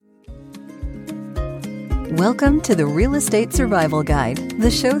Welcome to the Real Estate Survival Guide, the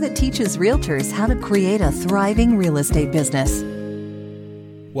show that teaches realtors how to create a thriving real estate business.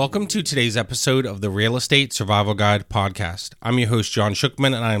 Welcome to today's episode of the Real Estate Survival Guide podcast. I'm your host, John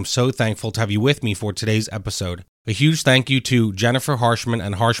Shookman, and I am so thankful to have you with me for today's episode. A huge thank you to Jennifer Harshman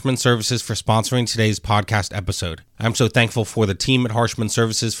and Harshman Services for sponsoring today's podcast episode. I'm so thankful for the team at Harshman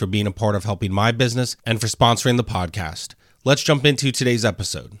Services for being a part of helping my business and for sponsoring the podcast. Let's jump into today's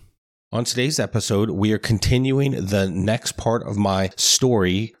episode. On today's episode, we are continuing the next part of my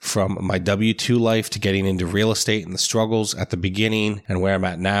story from my W-2 life to getting into real estate and the struggles at the beginning and where I'm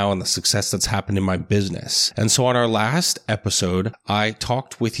at now and the success that's happened in my business. And so on our last episode, I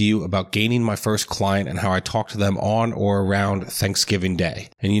talked with you about gaining my first client and how I talked to them on or around Thanksgiving Day.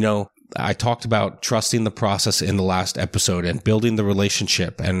 And I talked about trusting the process in the last episode and building the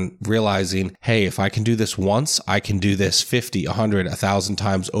relationship and realizing, hey, if I can do this once, I can do this 50, 100, 1,000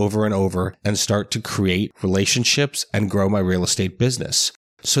 times over and over and start to create relationships and grow my real estate business.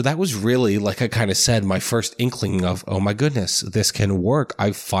 So that was really, like I kind of said, my first inkling of, oh my goodness, this can work.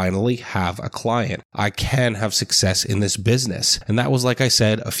 I finally have a client. I can have success in this business. And that was, like I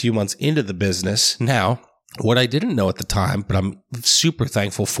said, a few months into the business. Now, what I didn't know at the time, but I'm super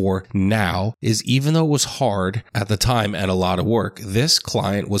thankful for now, is even though it was hard at the time and a lot of work, this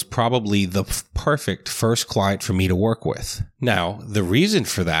client was probably the perfect first client for me to work with. Now, the reason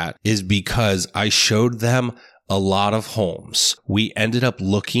for that is because I showed them a lot of homes. We ended up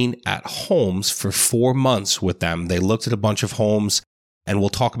looking at homes for 4 months with them. They looked at a bunch of homes. And we'll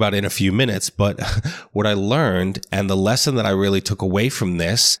talk about it in a few minutes, but what I learned and the lesson that I really took away from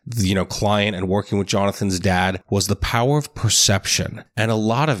this, client and working with Jonathan's dad was the power of perception. And a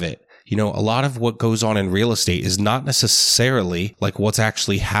lot of it, a lot of what goes on in real estate is not necessarily like what's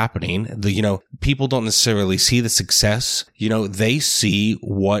actually happening. People don't necessarily see the success. They see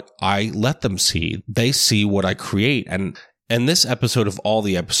what I let them see. They see what I create. And this episode of all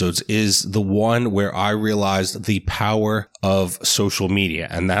the episodes is the one where I realized the power of social media.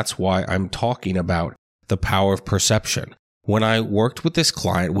 And that's why I'm talking about the power of perception. When I worked with this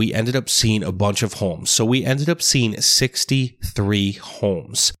client, we ended up seeing a bunch of homes. So we ended up seeing 63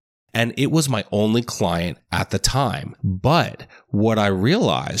 homes. And it was my only client at the time. But what I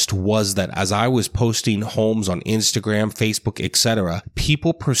realized was that as I was posting homes on Instagram, Facebook, etc.,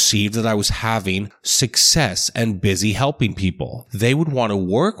 people perceived that I was having success and busy helping people. They would want to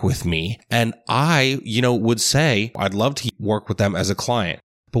work with me. And I, would say, I'd love to work with them as a client.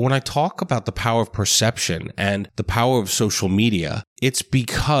 But when I talk about the power of perception and the power of social media, it's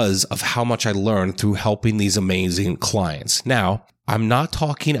because of how much I learned through helping these amazing clients. Now, I'm not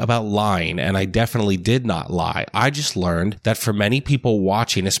talking about lying, and I definitely did not lie. I just learned that for many people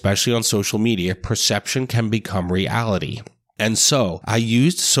watching, especially on social media, perception can become reality. And so I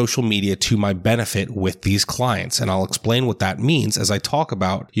used social media to my benefit with these clients, and I'll explain what that means as I talk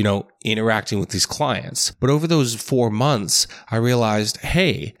about, interacting with these clients. But over those 4 months, I realized,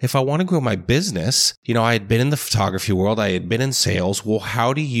 hey, if I want to grow my business, I had been in the photography world, I had been in sales. Well,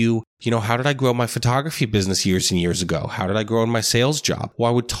 how did I grow my photography business years and years ago? How did I grow in my sales job?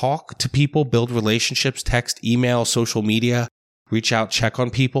 Well, I would talk to people, build relationships, text, email, social media, reach out, check on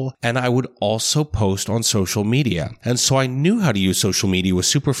people, and I would also post on social media. And so I knew how to use social media, was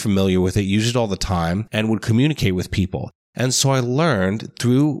super familiar with it, used it all the time, and would communicate with people. And so I learned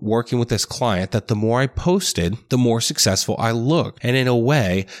through working with this client that the more I posted, the more successful I looked. And in a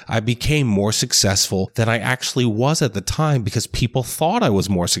way, I became more successful than I actually was at the time because people thought I was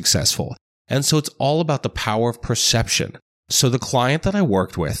more successful. And so it's all about the power of perception. So the client that I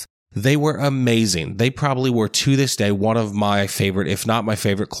worked with, they were amazing. They probably were, to this day, one of my favorite, if not my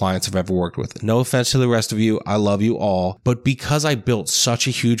favorite clients I've ever worked with. No offense to the rest of you. I love you all. But because I built such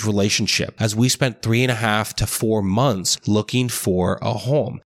a huge relationship, as we spent 3.5 to 4 months looking for a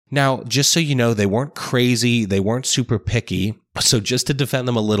home. Now, just so you know, they weren't crazy. They weren't super picky. So just to defend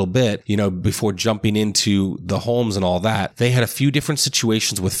them a little bit, before jumping into the homes and all that, they had a few different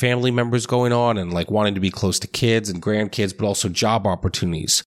situations with family members going on and wanting to be close to kids and grandkids, but also job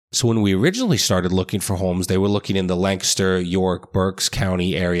opportunities. So when we originally started looking for homes, they were looking in the Lancaster, York, Berks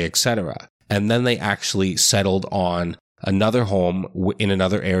County area, etc. And then they actually settled on another home in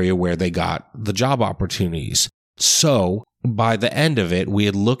another area where they got the job opportunities. So by the end of it, we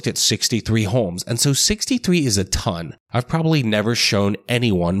had looked at 63 homes. And so 63 is a ton. I've probably never shown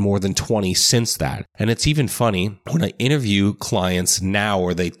anyone more than 20 since that. And it's even funny when I interview clients now,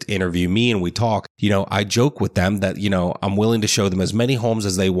 or they interview me and we talk, I joke with them that, I'm willing to show them as many homes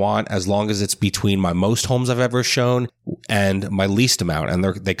as they want, as long as it's between my most homes I've ever shown and my least amount. And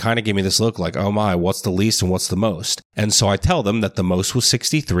they kind of give me this look like, oh my, what's the least and what's the most? And so I tell them that the most was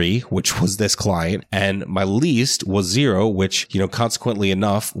 63, which was this client, and my least was 0, which, consequently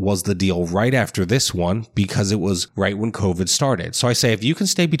enough was the deal right after this one because it was right when COVID started. So I say, if you can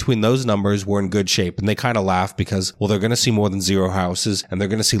stay between those numbers, we're in good shape. And they kind of laugh because, well, they're going to see more than 0 houses and they're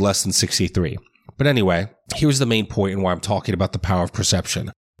going to see less than 63. But anyway, here's the main point and why I'm talking about the power of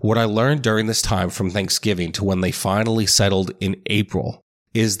perception. What I learned during this time from Thanksgiving to when they finally settled in April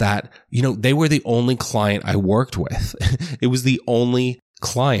is that, they were the only client I worked with. It was the only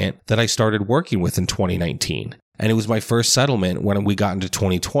client that I started working with in 2019. And it was my first settlement when we got into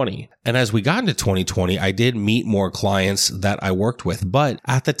 2020. And as we got into 2020, I did meet more clients that I worked with. But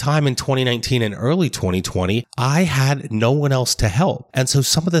at the time in 2019 and early 2020, I had no one else to help. And so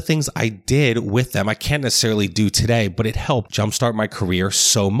some of the things I did with them, I can't necessarily do today, but it helped jumpstart my career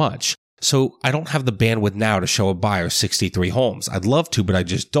so much. So I don't have the bandwidth now to show a buyer 63 homes. I'd love to, but I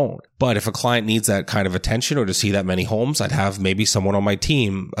just don't. But if a client needs that kind of attention or to see that many homes, I'd have maybe someone on my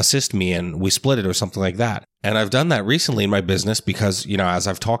team assist me and we split it or something like that. And I've done that recently in my business because, as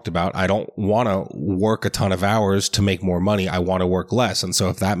I've talked about, I don't want to work a ton of hours to make more money. I want to work less. And so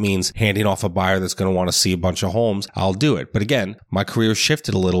if that means handing off a buyer that's going to want to see a bunch of homes, I'll do it. But again, my career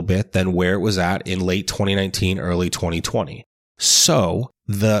shifted a little bit than where it was at in late 2019, early 2020. So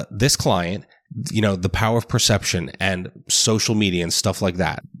this client, the power of perception and social media and stuff like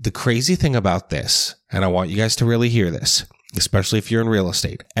that. The crazy thing about this, and I want you guys to really hear this, especially if you're in real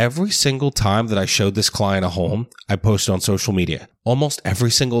estate, every single time that I showed this client a home, I posted on social media. Almost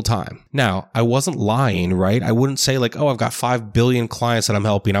every single time. Now, I wasn't lying, right? I wouldn't say like, oh, I've got 5 billion clients that I'm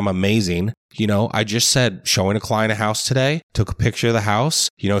helping. I'm amazing. I just said showing a client a house today, took a picture of the house,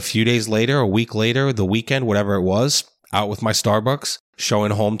 a few days later, a week later, the weekend, whatever it was, out with my Starbucks,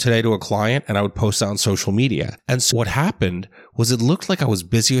 showing a home today to a client, and I would post that on social media. And so what happened was it looked like I was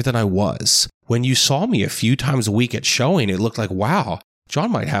busier than I was. When you saw me a few times a week at showing, it looked like, wow,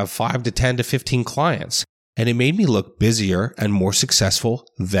 John might have 5 to 10 to 15 clients. And it made me look busier and more successful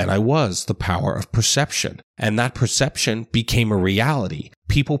than I was. The power of perception. And that perception became a reality.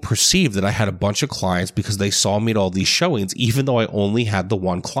 People perceived that I had a bunch of clients because they saw me at all these showings, even though I only had the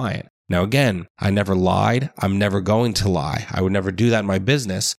one client. Now, again, I never lied. I'm never going to lie. I would never do that in my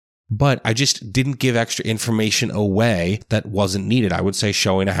business, but I just didn't give extra information away that wasn't needed. I would say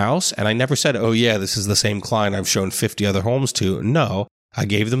showing a house, and I never said, oh yeah, this is the same client I've shown 50 other homes to. No, I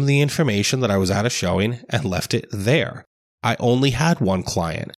gave them the information that I was at a showing and left it there. I only had one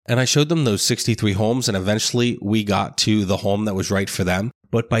client, and I showed them those 63 homes, and eventually we got to the home that was right for them.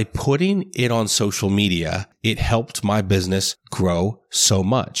 But by putting it on social media, it helped my business grow so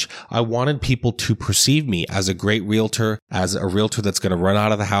much. I wanted people to perceive me as a great realtor, as a realtor that's going to run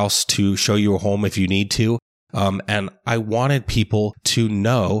out of the house to show you a home if you need to. And I wanted people to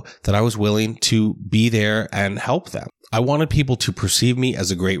know that I was willing to be there and help them. I wanted people to perceive me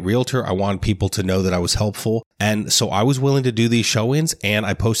as a great realtor. I wanted people to know that I was helpful. And so I was willing to do these showings and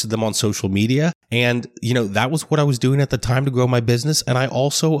I posted them on social media. And, that was what I was doing at the time to grow my business. And I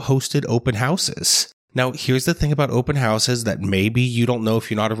also hosted open houses. Now, here's the thing about open houses that maybe you don't know if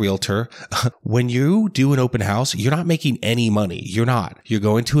you're not a realtor. When you do an open house, you're not making any money. You're not. You're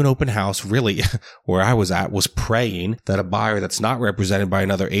going to an open house, really, where I was at was praying that a buyer that's not represented by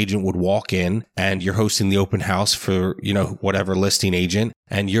another agent would walk in, and you're hosting the open house for, whatever listing agent,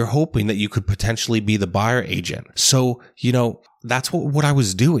 and you're hoping that you could potentially be the buyer agent. So, that's what I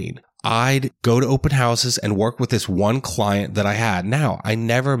was doing. I'd go to open houses and work with this one client that I had. Now, I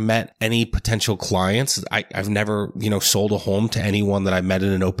never met any potential clients. I've never, sold a home to anyone that I met in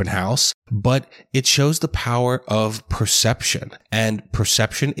an open house, but it shows the power of perception, and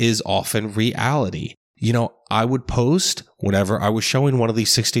perception is often reality. I would post whenever I was showing one of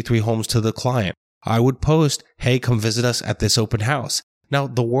these 63 homes to the client. I would post, hey, come visit us at this open house. Now,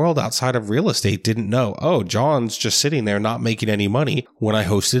 the world outside of real estate didn't know, oh, John's just sitting there not making any money. When I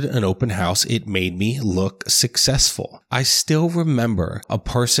hosted an open house, it made me look successful. I still remember a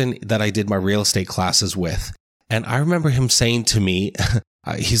person that I did my real estate classes with, and I remember him saying to me,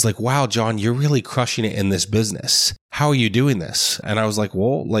 he's like, wow, John, you're really crushing it in this business. How are you doing this? And I was like,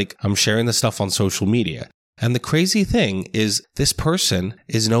 well, I'm sharing this stuff on social media. And the crazy thing is this person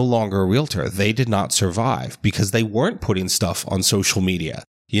is no longer a realtor. They did not survive because they weren't putting stuff on social media.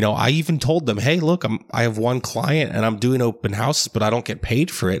 I even told them, hey, look, I have one client and I'm doing open houses, but I don't get paid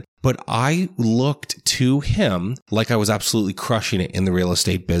for it. But I looked to him like I was absolutely crushing it in the real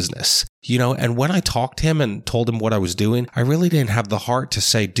estate business. And when I talked to him and told him what I was doing, I really didn't have the heart to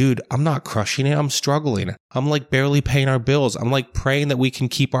say, dude, I'm not crushing it. I'm struggling. I'm like barely paying our bills. I'm like praying that we can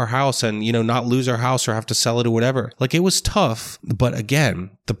keep our house and, not lose our house or have to sell it or whatever. Like it was tough. But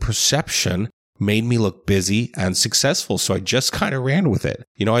again, the perception made me look busy and successful. So I just kind of ran with it.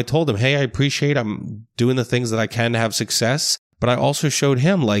 I told him, hey, I appreciate I'm doing the things that I can to have success. But I also showed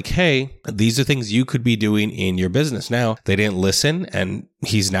him like, hey, these are things you could be doing in your business. Now, they didn't listen, and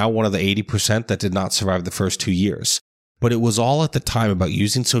he's now one of the 80% that did not survive the first 2 years. But it was all at the time about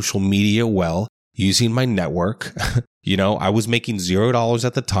using social media well, using my network. I was making $0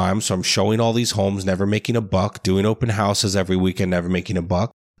 at the time, so I'm showing all these homes, never making a buck, doing open houses every weekend, never making a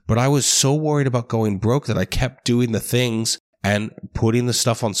buck. But I was so worried about going broke that I kept doing the things and putting the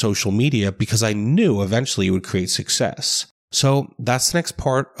stuff on social media because I knew eventually it would create success. So that's the next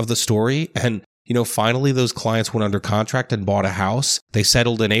part of the story. And, finally those clients went under contract and bought a house. They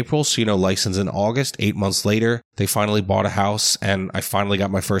settled in April. So, licensed in August. 8 months later, they finally bought a house and I finally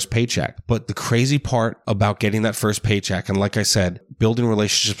got my first paycheck. But the crazy part about getting that first paycheck, and like I said, building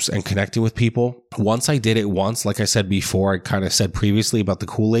relationships and connecting with people, once I did it once, like I said before, I kind of said previously about the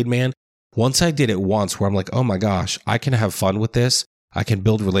Kool-Aid man. Once I did it once where I'm like, oh my gosh, I can have fun with this. I can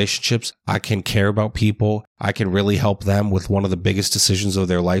build relationships. I can care about people. I can really help them with one of the biggest decisions of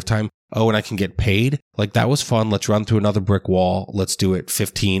their lifetime. Oh, and I can get paid. Like that was fun. Let's run through another brick wall. Let's do it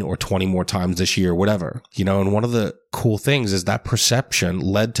 15 or 20 more times this year, whatever. And one of the cool things is that perception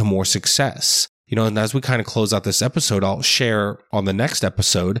led to more success. And as we kind of close out this episode, I'll share on the next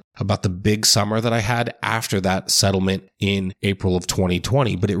episode about the big summer that I had after that settlement in April of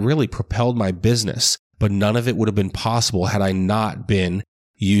 2020. But it really propelled my business. But none of it would have been possible had I not been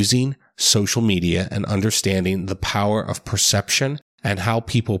using social media and understanding the power of perception and how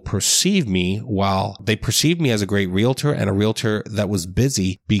people perceive me while they perceived me as a great realtor and a realtor that was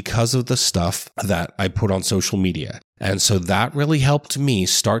busy because of the stuff that I put on social media. And so that really helped me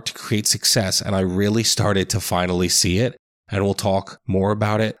start to create success. And I really started to finally see it. And we'll talk more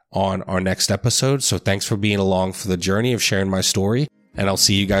about it on our next episode. So thanks for being along for the journey of sharing my story. And I'll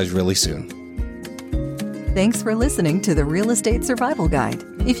see you guys really soon. Thanks for listening to the Real Estate Survival Guide.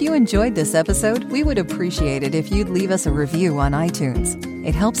 If you enjoyed this episode, we would appreciate it if you'd leave us a review on iTunes.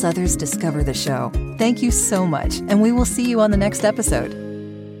 It helps others discover the show. Thank you so much, and we will see you on the next episode.